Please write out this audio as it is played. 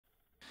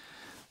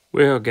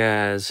Well,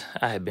 guys,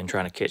 I have been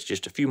trying to catch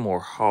just a few more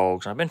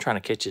hogs. I've been trying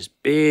to catch this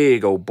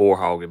big old boar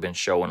hog that been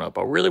showing up.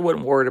 I really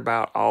wasn't worried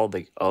about all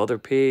the other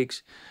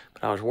pigs,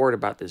 but I was worried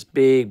about this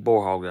big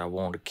boar hog that I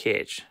wanted to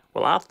catch.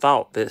 Well, I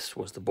thought this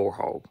was the boar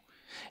hog.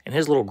 And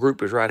his little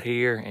group is right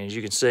here, and as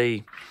you can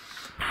see,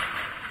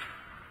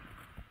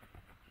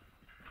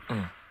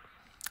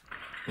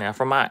 now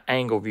from my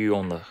angle view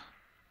on the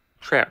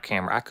trap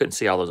camera, I couldn't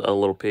see all those other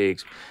little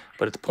pigs.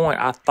 But at the point,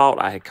 I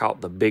thought I had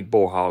caught the big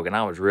boar hog, and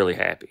I was really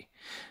happy.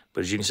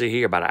 But as you can see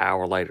here, about an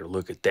hour later,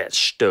 look at that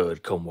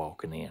stud come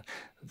walking in.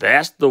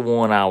 That's the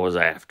one I was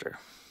after.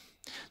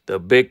 The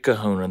big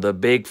kahuna, the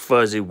big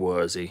fuzzy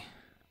wuzzy.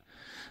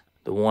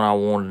 The one I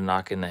wanted to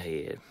knock in the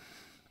head.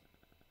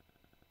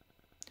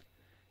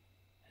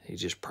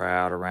 He's just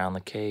proud around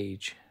the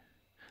cage,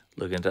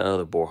 looking at the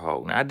other boar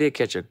hog. Now, I did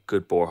catch a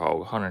good boar hog,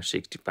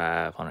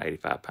 165,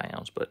 185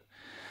 pounds, but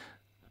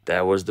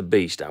that was the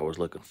beast I was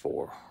looking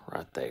for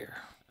right there.